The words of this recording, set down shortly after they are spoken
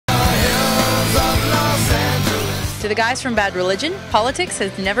To the guys from Bad Religion, politics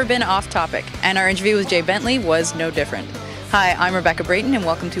has never been off topic, and our interview with Jay Bentley was no different. Hi, I'm Rebecca Brayton, and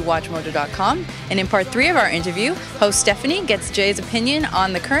welcome to WatchMojo.com. And in part 3 of our interview, host Stephanie gets Jay's opinion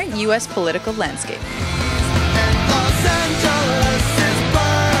on the current U.S. political landscape.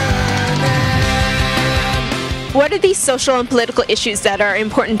 What are these social and political issues that are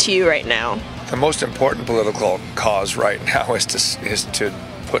important to you right now? The most important political cause right now is to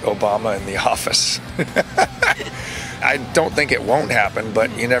put Obama in the office. I don't think it won't happen,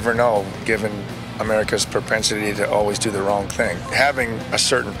 but you never know, given America's propensity to always do the wrong thing. Having a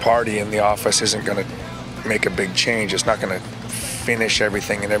certain party in the office isn't going to make a big change. It's not going to finish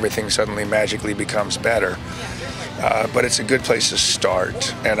everything and everything suddenly magically becomes better. But it's a good place to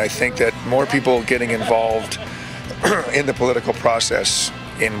start. And I think that more people getting involved in the political process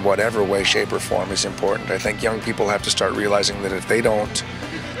in whatever way, shape, or form is important. I think young people have to start realizing that if they don't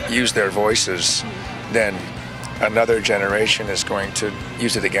use their voices, then another generation is going to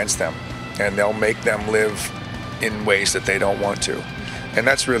use it against them, and they'll make them live in ways that they don't want to. And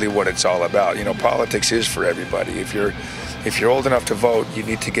that's really what it's all about. You know, politics is for everybody. If you're old enough to vote, you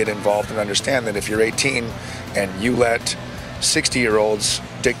need to get involved and understand that if you're 18 and you let 60-year-olds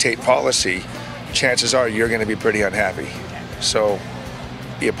dictate policy, chances are you're going to be pretty unhappy. So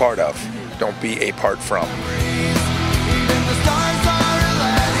be a part of, don't be a part from.